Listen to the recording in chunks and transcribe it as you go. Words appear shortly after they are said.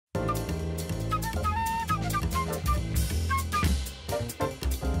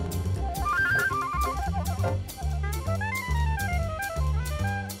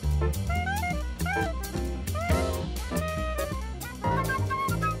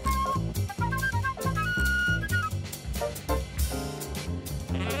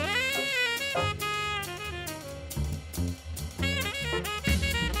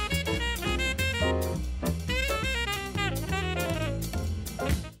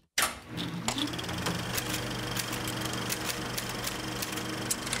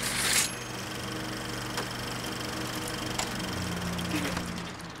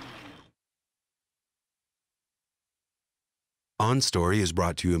On Story is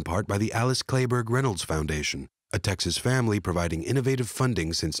brought to you in part by the Alice Clayburgh Reynolds Foundation, a Texas family providing innovative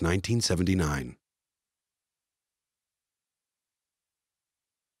funding since 1979.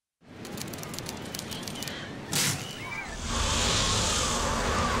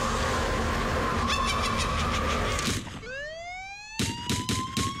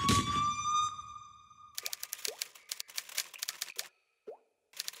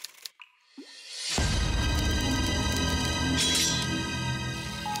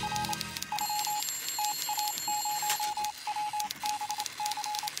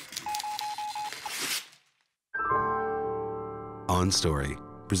 On Story,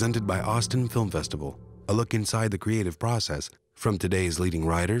 presented by Austin Film Festival, a look inside the creative process from today's leading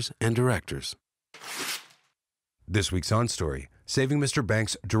writers and directors. This week's On Story, Saving Mr.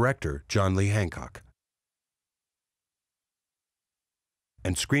 Banks director John Lee Hancock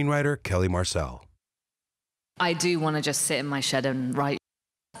and screenwriter Kelly Marcel. I do want to just sit in my shed and write.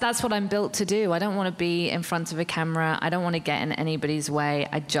 That's what I'm built to do. I don't want to be in front of a camera. I don't want to get in anybody's way.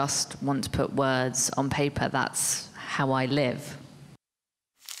 I just want to put words on paper. That's how I live.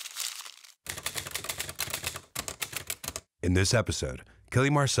 In this episode, Kelly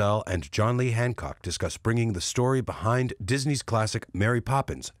Marcel and John Lee Hancock discuss bringing the story behind Disney's classic Mary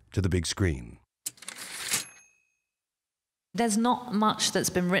Poppins to the big screen. There's not much that's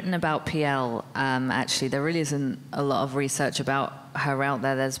been written about PL, actually. There really isn't a lot of research about her out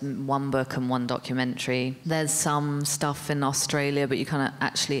there. There's one book and one documentary. There's some stuff in Australia, but you kind of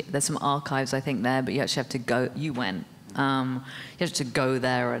actually, there's some archives, I think, there, but you actually have to go, you went. You have to go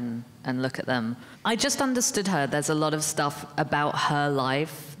there and look at them. I just understood her. There's a lot of stuff about her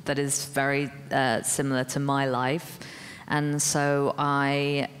life that is very similar to my life. And so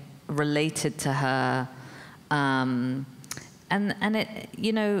I related to her. And it,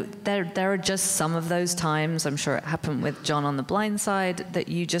 you know, there are just some of those times, I'm sure it happened with John on The Blind Side, that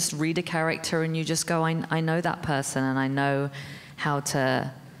you just read a character and you just go, I know that person and I know how to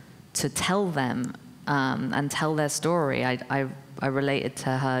tell them and tell their story. I related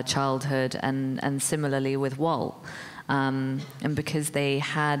to her childhood and similarly with Walt. And because they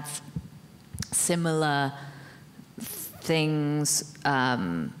had similar things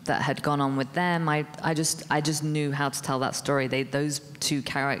that had gone on with them, I just knew how to tell that story. Those two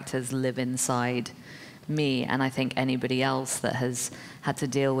characters live inside me, and I think anybody else that has had to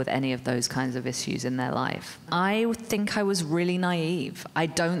deal with any of those kinds of issues in their life. I think I was really naive. I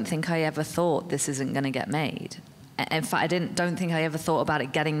don't think I ever thought this isn't going to get made. In fact, I don't think I ever thought about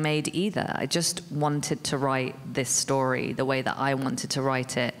it getting made either. I just wanted to write this story the way that I wanted to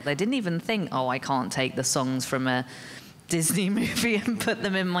write it. I didn't even think, oh, I can't take the songs from a Disney movie and put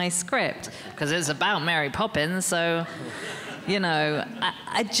them in my script, because it's about Mary Poppins, so, you know,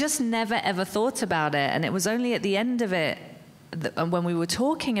 I just never ever thought about it. And it was only at the end of it, when we were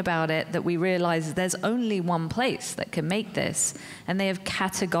talking about it, that we realized there's only one place that can make this. And they have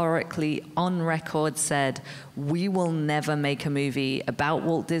categorically on record said, we will never make a movie about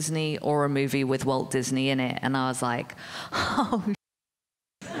Walt Disney or a movie with Walt Disney in it. And I was like, oh.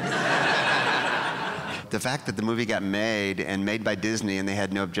 The fact that the movie got made and made by Disney and they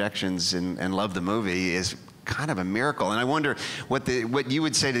had no objections and loved the movie is kind of a miracle. And I wonder what you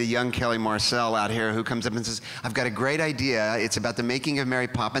would say to the young Kelly Marcel out here who comes up and says, I've got a great idea. It's about the making of Mary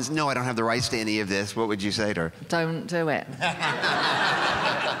Poppins. No, I don't have the rights to any of this. What would you say to her? Don't do it.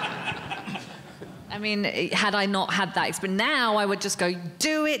 I mean, had I not had that experience, now I would just go,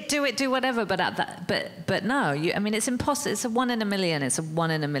 do it, do whatever. But no, I mean, it's impossible. It's a 1 in a million. It's a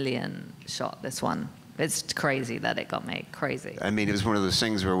 1 in a million shot, this one. It's crazy that it got made, crazy. I mean, it was one of those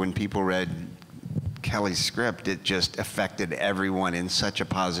things where when people read Kelly's script, it just affected everyone in such a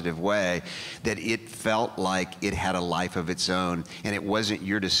positive way that it felt like it had a life of its own, and it wasn't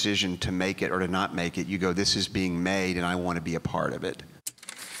your decision to make it or to not make it. You go, this is being made, and I want to be a part of it.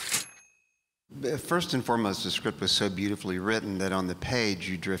 First and foremost, the script was so beautifully written that on the page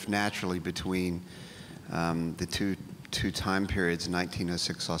you drift naturally between the two time periods,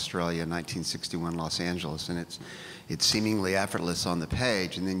 1906 Australia, 1961 Los Angeles, and it's seemingly effortless on the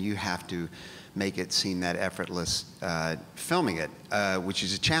page, and then you have to make it seem that effortless filming it, which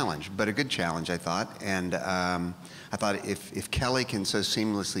is a challenge, but a good challenge, I thought. And I thought if Kelly can so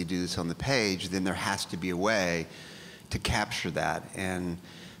seamlessly do this on the page, then there has to be a way to capture that. And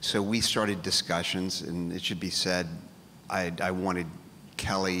so we started discussions, and it should be said, I wanted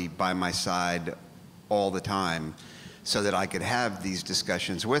Kelly by my side all the time, so that I could have these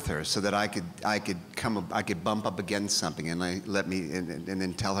discussions with her, so that I could bump up against something and and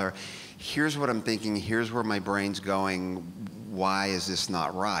then tell her, here's what I'm thinking, here's where my brain's going, why is this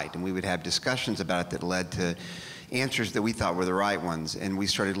not right? And we would have discussions about it that led to answers that we thought were the right ones, and we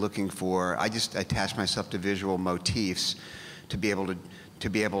started looking for, I just attached myself to visual motifs to be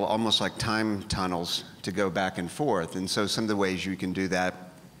able almost like time tunnels to go back and forth. And so some of the ways you can do that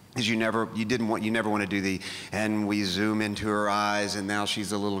is you never want to do the, and we zoom into her eyes and now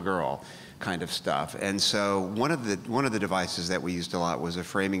she's a little girl kind of stuff. And so one of the devices that we used a lot was a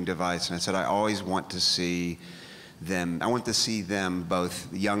framing device, and I said I always want to see them,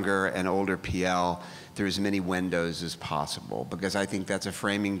 both younger and older PL, through as many windows as possible, because I think that's a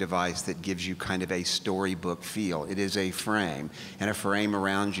framing device that gives you kind of a storybook feel. It is a frame, and a frame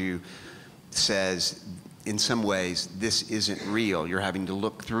around you says, in some ways, this isn't real. You're having to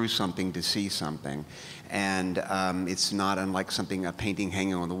look through something to see something. And it's not unlike a painting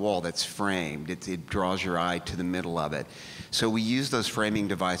hanging on the wall that's framed. It draws your eye to the middle of it. So we use those framing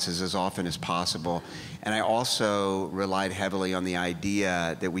devices as often as possible. And I also relied heavily on the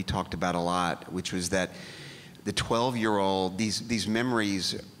idea that we talked about a lot, which was that the 12-year-old, these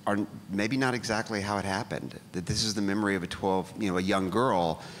memories are maybe not exactly how it happened. That this is the memory of a young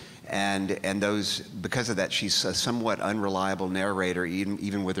girl. And those, because of that, she's a somewhat unreliable narrator,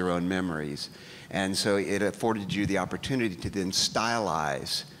 even with her own memories. And so it afforded you the opportunity to then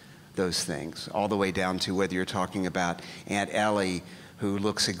stylize those things, all the way down to whether you're talking about Aunt Ellie, who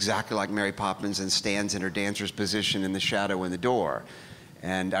looks exactly like Mary Poppins and stands in her dancer's position in the shadow in the door.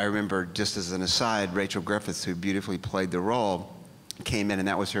 And I remember, just as an aside, Rachel Griffiths, who beautifully played the role, came in, and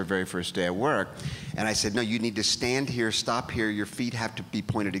that was her very first day at work. And I said, no, you need to stand here, stop here, your feet have to be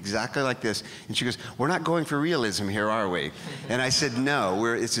pointed exactly like this. And she goes, we're not going for realism here, are we? And I said, no,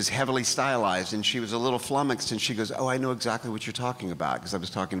 it's just heavily stylized. And she was a little flummoxed, and she goes, oh, I know exactly what you're talking about, because I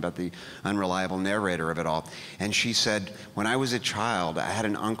was talking about the unreliable narrator of it all. And she said, when I was a child, I had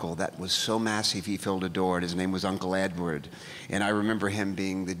an uncle that was so massive he filled a door, and his name was Uncle Edward. And I remember him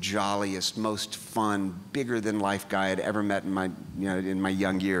being the jolliest, most fun, bigger-than-life guy I'd ever met in my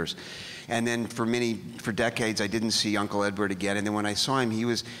young years. And then for decades, I didn't see Uncle Edward again. And then when I saw him, he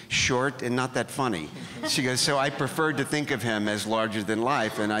was short and not that funny. She goes, so I preferred to think of him as larger than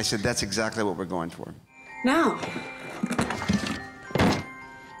life. And I said, that's exactly what we're going for. Now,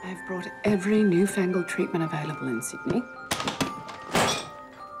 I've brought every newfangled treatment available in Sydney.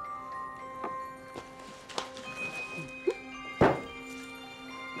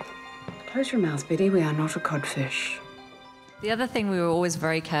 Close your mouth, Biddy. We are not a codfish. The other thing we were always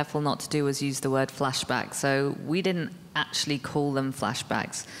very careful not to do was use the word flashback. So we didn't actually call them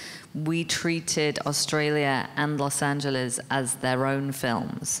flashbacks. We treated Australia and Los Angeles as their own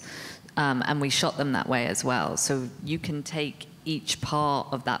films. And we shot them that way as well. So you can take each part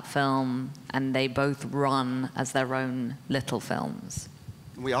of that film and they both run as their own little films.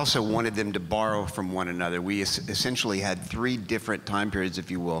 We also wanted them to borrow from one another. We essentially had 3 different time periods, if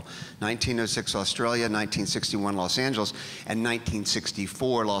you will. 1906 Australia, 1961 Los Angeles, and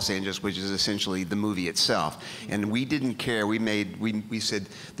 1964 Los Angeles, which is essentially the movie itself. And we didn't care. We said,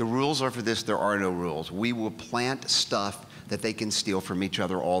 the rules are for this, there are no rules. We will plant stuff that they can steal from each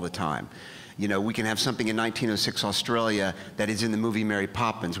other all the time. You know, we can have something in 1906 Australia that is in the movie Mary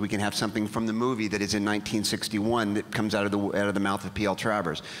Poppins. We can have something from the movie that is in 1961 that comes out of the mouth of PL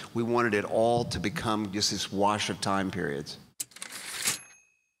Travers. We wanted it all to become just this wash of time periods.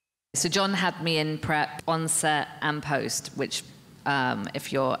 So John had me in prep, on set, and post, which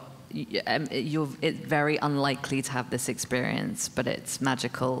if it's very unlikely to have this experience, but it's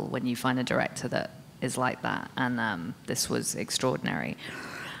magical when you find a director that is like that, and this was extraordinary.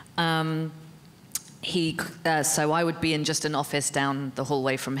 So I would be in just an office down the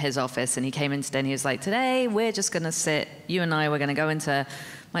hallway from his office, and he came in today and he was like, today we're just going to sit, you and I, we're going to go into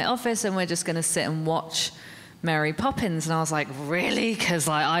my office and we're just going to sit and watch Mary Poppins. And I was like, really? Because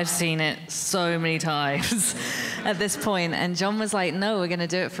I've seen it so many times at this point. And John was like, no, we're going to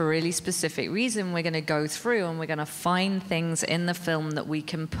do it for a really specific reason. We're going to go through and we're going to find things in the film that we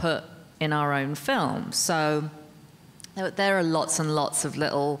can put in our own film. So there are lots and lots of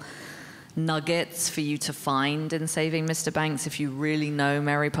little nuggets for you to find in Saving Mr. Banks if you really know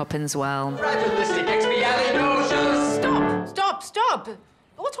Mary Poppins well. Stop!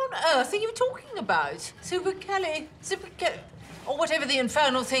 What on earth are you talking about? Super Kelly, or whatever the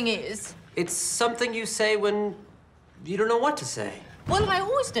infernal thing is. It's something you say when you don't know what to say. Well, I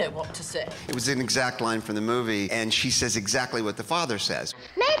always know what to say. It was an exact line from the movie, and she says exactly what the father says.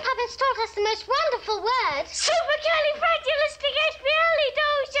 Mary Poppins taught us the most wonderful word.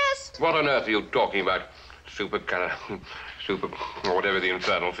 Supercalifragilisticexpialidocious. What on earth are you talking about? Super, or whatever the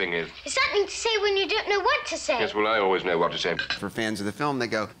infernal thing is. It's something to say when you don't know what to say. Yes, well, I always know what to say. For fans of the film, they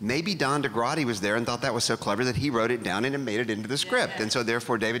go, maybe Don DeGrady was there and thought that was so clever that he wrote it down and it made it into the script. And so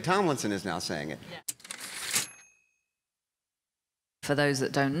therefore David Tomlinson is now saying it. for those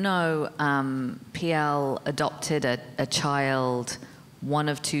that don't know, PL adopted a child, one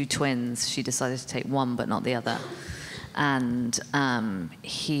of two twins. She decided to take one, but not the other. And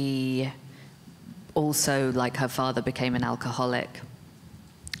he also, like her father, became an alcoholic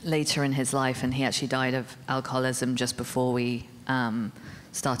later in his life, and he actually died of alcoholism just before we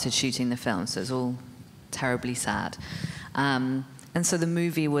started shooting the film, so it's all terribly sad. And so the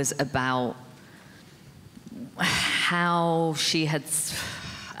movie was about how she had,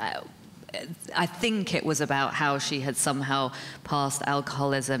 I think it was about how she had somehow passed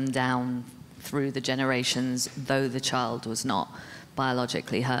alcoholism down through the generations, though the child was not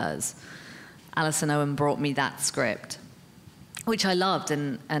biologically hers. Alison Owen brought me that script, which I loved,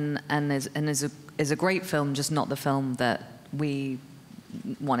 and is a great film, just not the film that we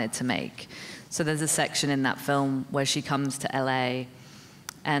wanted to make. So there's a section in that film where she comes to LA,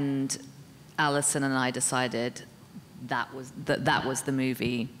 and Alison and I decided that was the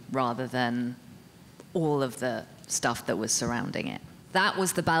movie rather than all of the stuff that was surrounding it. That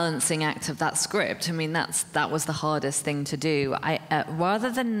was the balancing act of that script. I mean, that was the hardest thing to do. Rather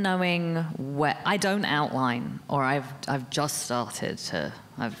than knowing where, I don't outline, or I've just started to,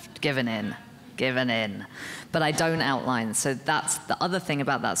 I've given in, but I don't outline. So that's the other thing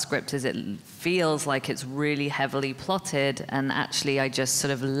about that script, is it feels like it's really heavily plotted, and actually I just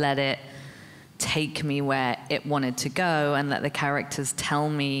sort of let it take me where it wanted to go and let the characters tell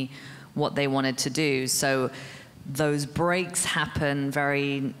me what they wanted to do. So those breaks happen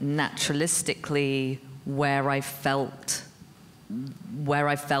very naturalistically where I felt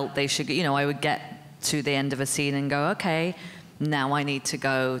they should, you know, I would get to the end of a scene and go, okay, now I need to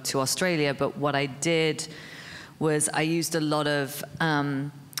go to Australia. But what I did was I used a lot of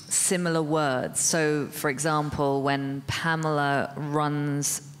similar words. So for example, when Pamela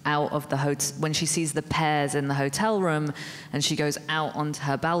runs out of the hotel, when she sees the pears in the hotel room and she goes out onto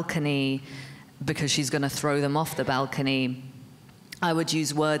her balcony because she's going to throw them off the balcony, I would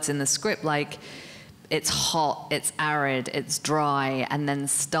use words in the script like it's hot, it's arid, it's dry, and then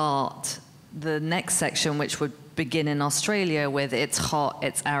start the next section, which would begin in Australia with it's hot,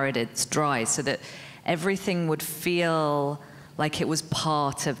 it's arid, it's dry, so that everything would feel like it was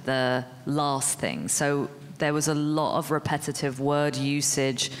part of the last thing. So there was a lot of repetitive word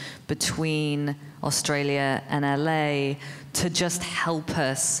usage between Australia and LA to just help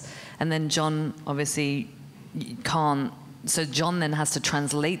us. And then John obviously can't, so John then has to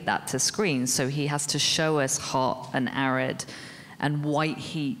translate that to screen. So he has to show us hot and arid and white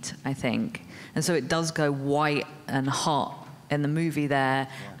heat, I think. And so it does go white and hot in the movie there,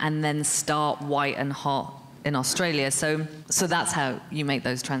 and then start white and hot in Australia. So that's how you make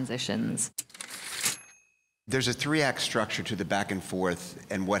those transitions. There's a 3-act structure to the back and forth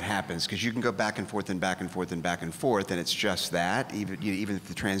and what happens, because you can go back and forth and back and forth and back and forth, and it's just that, even if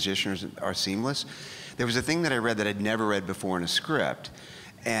the transitions are seamless. There was a thing that I read that I'd never read before in a script,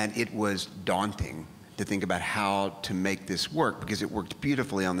 and it was daunting to think about how to make this work, because it worked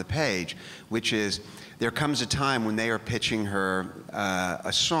beautifully on the page, which is there comes a time when they are pitching her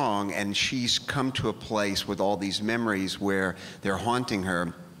a song, and she's come to a place with all these memories where they're haunting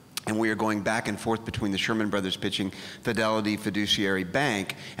her. And we are going back and forth between the Sherman Brothers pitching Fidelity Fiduciary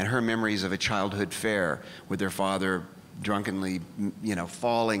Bank and her memories of a childhood fair with their father drunkenly, you know,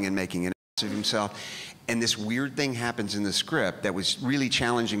 falling and making an ass of himself. And this weird thing happens in the script that was really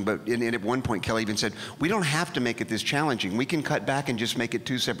challenging, but at one point Kelly even said, we don't have to make it this challenging. We can cut back and just make it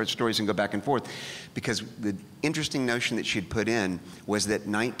 2 separate stories and go back and forth. Because the interesting notion that she'd put in was that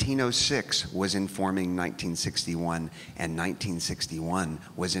 1906 was informing 1961, and 1961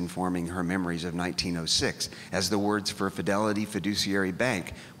 was informing her memories of 1906, as the words for Fidelity Fiduciary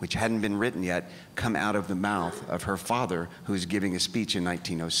Bank, which hadn't been written yet, come out of the mouth of her father, who's giving a speech in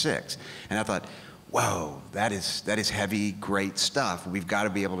 1906. And I thought, whoa, that is heavy, great stuff. We've got to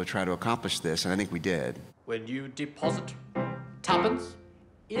be able to try to accomplish this, and I think we did. When you deposit tuppence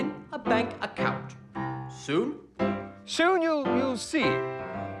in a bank account, soon you'll see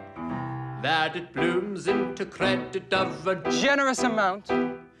that it blooms into credit of a generous amount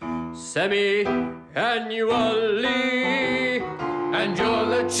semi-annually, and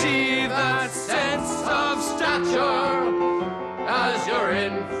you'll achieve that sense of stature as your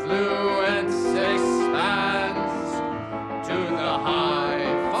influence expands to the high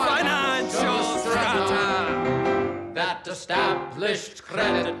financial strata that established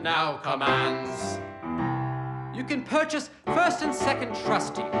credit now commands. You can purchase first and second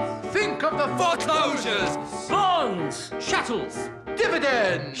trustees. Think of the foreclosures, Bonds, chattels,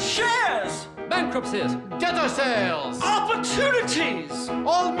 dividends, shares, bankruptcies, debtor sales, Opportunities!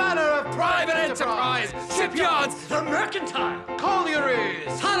 All manner of private enterprise, shipyards, the mercantile,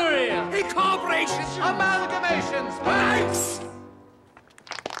 collieries, tanneries, incorporations, amalgamations, banks!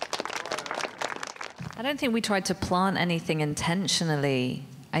 I don't think we tried to plant anything intentionally.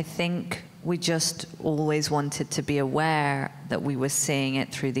 I think we just always wanted to be aware that we were seeing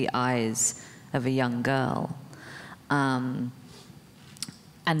it through the eyes of a young girl. And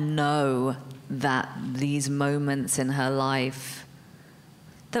know that these moments in her life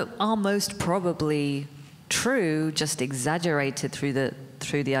that are most probably true, just exaggerated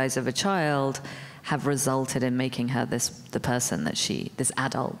through the eyes of a child, have resulted in making her the person that this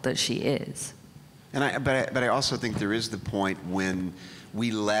adult that she is. And but I also think there is the point when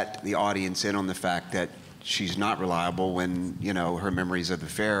we let the audience in on the fact that she's not reliable when, you know, her memories of the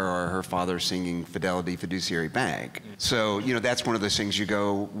fair are her father singing Fidelity Fiduciary Bank. So, you know, that's one of those things you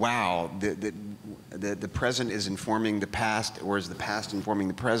go, wow, the present is informing the past, or is the past informing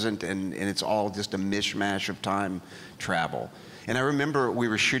the present, and it's all just a mishmash of time travel. And I remember we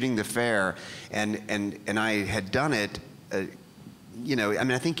were shooting the fair, and I had done it, you know, I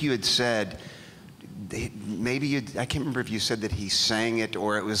mean, I think you had said, maybe I can't remember if you said that he sang it,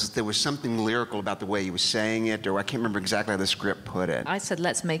 or there was something lyrical about the way he was saying it, or I can't remember exactly how the script put it. I said,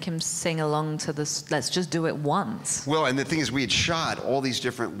 let's make him sing along to this, let's just do it once. Well, and the thing is, we had shot all these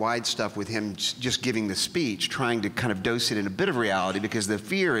different wide stuff with him just giving the speech, trying to kind of dose it in a bit of reality, because the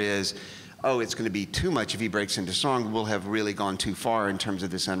fear is, oh, it's going to be too much if he breaks into song. We'll have really gone too far in terms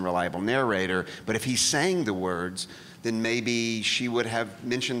of this unreliable narrator. But if he sang the words, then maybe she would have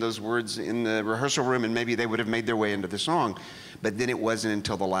mentioned those words in the rehearsal room, and maybe they would have made their way into the song. But then it wasn't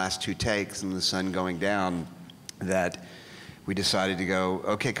until the last two takes and the sun going down that we decided to go,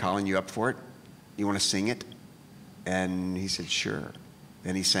 okay, Colin, you up for it? You want to sing it? And he said, sure.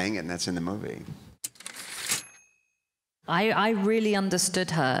 And he sang it, and that's in the movie. I really understood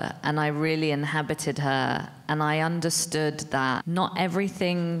her, and I really inhabited her, and I understood that not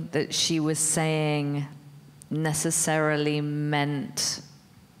everything that she was saying necessarily meant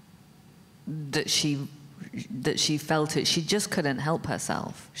that she felt it. She just couldn't help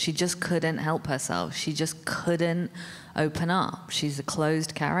herself. She just couldn't help herself. She just couldn't open up. She's a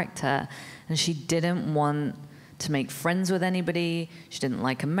closed character, and she didn't want to make friends with anybody. She didn't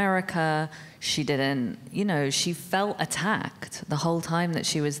like America. She didn't, you know, she felt attacked the whole time that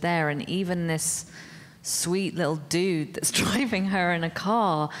she was there. And even this sweet little dude that's driving her in a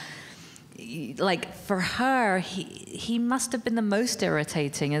car, like, for her, he must have been the most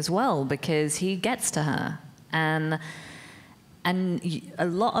irritating as well, because he gets to her. And a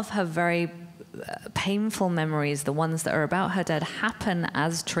lot of her very painful memories, the ones that are about her dad, happen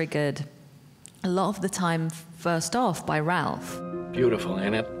as triggered a lot of the time first off by Ralph. Beautiful,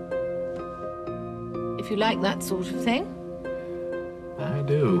 ain't it? If you like that sort of thing. I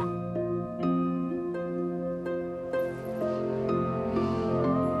do.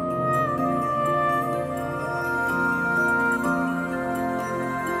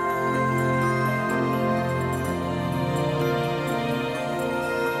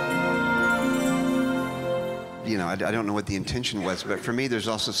 You know, I don't know what the intention was, but for me, there's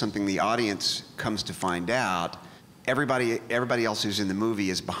also something the audience comes to find out. Everybody else who's in the movie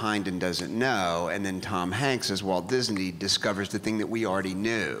is behind and doesn't know, and then Tom Hanks, as Walt Disney, discovers the thing that we already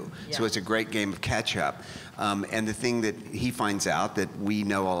knew. Yeah. So it's a great game of catch-up. And the thing that he finds out that we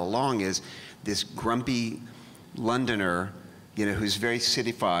know all along is this grumpy Londoner, you know, who's very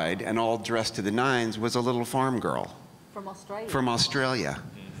cityfied and all dressed to the nines, was a little farm girl. From Australia. From Australia.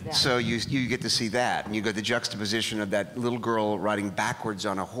 Yeah. So you get to see that, and you get the juxtaposition of that little girl riding backwards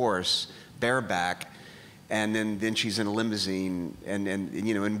on a horse, bareback, and then she's in a limousine, and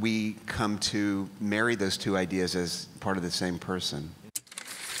you know, and we come to marry those two ideas as part of the same person.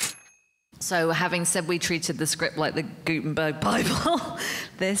 So, having said we treated the script like the Gutenberg Bible,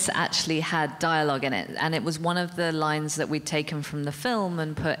 this actually had dialogue in it, and it was one of the lines that we'd taken from the film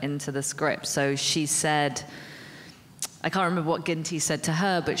and put into the script. So she said, I can't remember what Ginty said to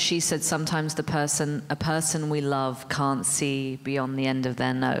her, but she said sometimes a person we love can't see beyond the end of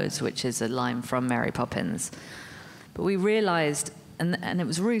their nose, which is a line from Mary Poppins. But we realized, and it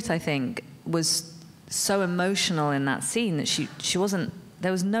was Ruth, I think, was so emotional in that scene that she wasn't,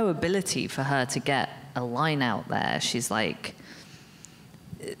 there was no ability for her to get a line out there. She's like,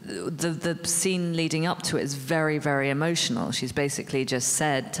 the scene leading up to it is very, very emotional. She's basically just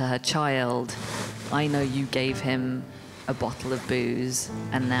said to her child, I know you gave him a bottle of booze,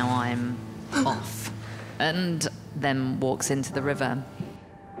 and now I'm off. And then walks into the river.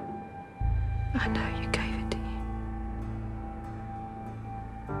 I know you gave it to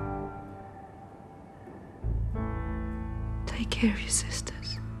care of your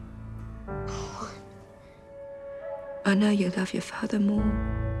sisters. I know you love your father more.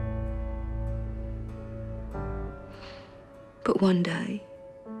 But one day,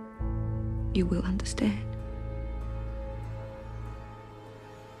 you will understand.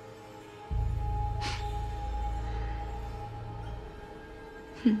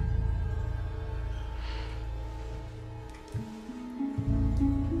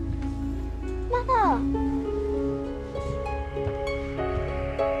 Mother!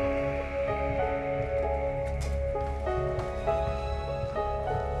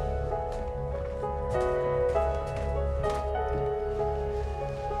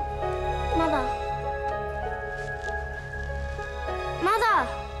 Mother! Mother!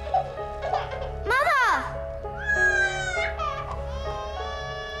 Mother!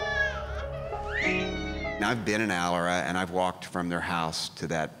 I've been in Alara, and I've walked from their house to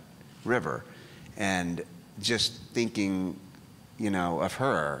that river, and just thinking, you know, of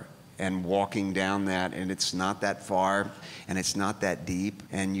her and walking down that, and it's not that far, and it's not that deep,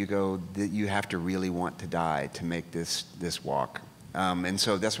 and you go, you have to really want to die to make this walk. And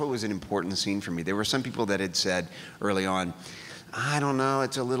so that's what was an important scene for me. There were some people that had said early on, I don't know,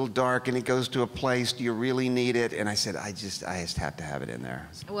 it's a little dark and it goes to a place, do you really need it? And I said, I just have to have it in there.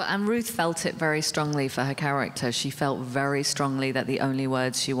 Well, and Ruth felt it very strongly for her character. She felt very strongly that the only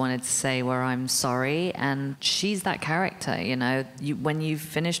words she wanted to say were, I'm sorry. And she's that character, you know. When you've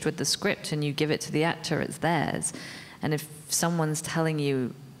finished with the script and you give it to the actor, it's theirs. And if someone's telling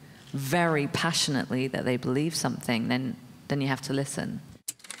you very passionately that they believe something, then you have to listen.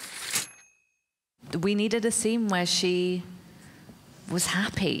 We needed a scene where she was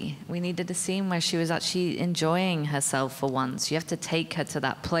happy. We needed a scene where she was actually enjoying herself for once. You have to take her to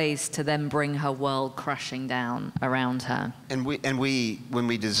that place to then bring her world crashing down around her. And when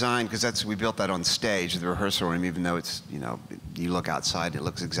we designed, because we built that on stage, the rehearsal room, even though it's, you know, you look outside, it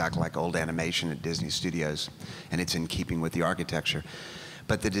looks exactly like old animation at Disney Studios, and it's in keeping with the architecture.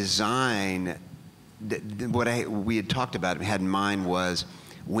 But the design, what we had talked about, had in mind was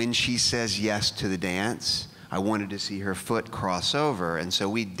when she says yes to the dance, I wanted to see her foot cross over, and so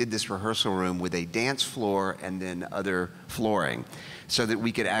we did this rehearsal room with a dance floor and then other flooring so that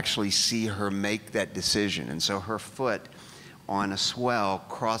we could actually see her make that decision. And so her foot on a swell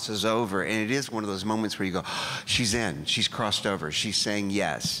crosses over, and it is one of those moments where you go, oh, she's in, she's crossed over, she's saying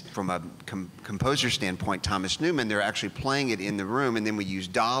yes. From a composer standpoint, Thomas Newman, they're actually playing it in the room, and then we use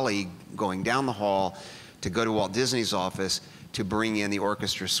Dolly going down the hall to go to Walt Disney's office to bring in the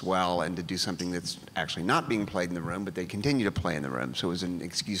orchestra swell and to do something that's actually not being played in the room, but they continue to play in the room. So it was an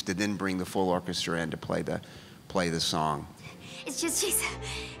excuse to then bring the full orchestra in to play the song. It's just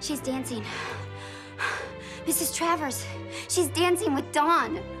she's dancing. Mrs. Travers, she's dancing with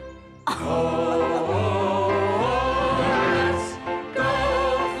Dawn.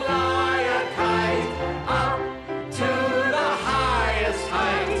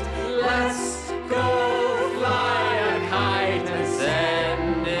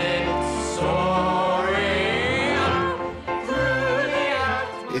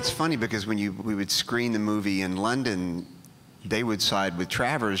 It's funny because when we would screen the movie in London, they would side with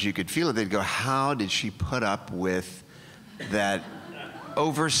Travers. You could feel it. They'd go, how did she put up with that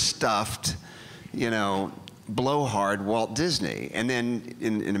overstuffed, you know, blowhard Walt Disney? And then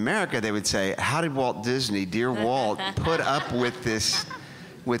in America, they would say, how did Walt Disney, dear Walt, put up with this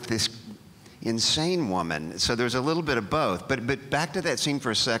insane woman? So there's a little bit of both. But back to that scene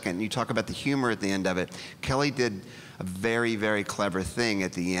for a second. You talk about the humor at the end of it. Kelly did a very, very clever thing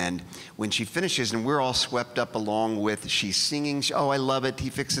at the end. When she finishes, and we're all swept up along with, she's singing, oh, I love it,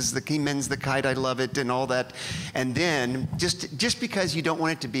 he mends the kite, I love it, and all that. And then, just because you don't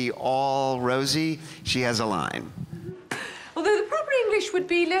want it to be all rosy, she has a line. Although the proper English would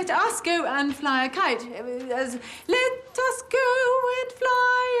be, let us go and fly a kite. As, let us go and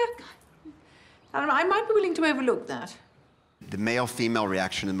fly a kite. I might be willing to overlook that. The male-female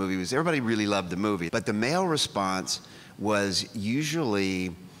reaction to the movie was everybody really loved the movie, but the male response was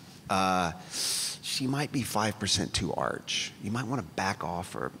usually, she might be 5% too arch. You might want to back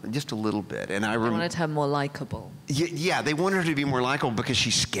off her just a little bit. And I wanted her more likable. Yeah, they wanted her to be more likable because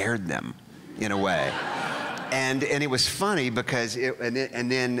she scared them, in a way. And it was funny because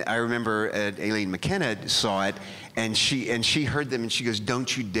and then I remember Aileen McKenna saw it, and she heard them, and she goes,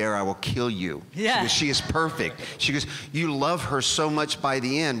 "Don't you dare! I will kill you." Yeah. She goes, she is perfect. She goes, "You love her so much by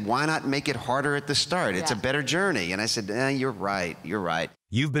the end. Why not make it harder at the start? It's a better journey." And I said, "You're right. You're right."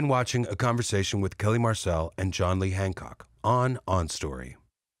 You've been watching a conversation with Kelly Marcel and John Lee Hancock on Story.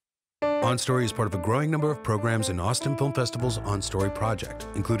 On Story is part of a growing number of programs in Austin Film Festival's On Story project,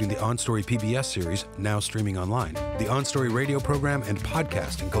 including the On Story PBS series, now streaming online, the On Story radio program and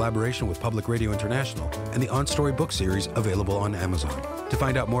podcast in collaboration with Public Radio International, and the On Story book series available on Amazon. To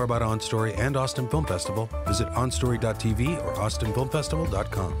find out more about On Story and Austin Film Festival, visit onstory.tv or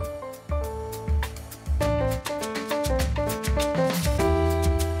austinfilmfestival.com.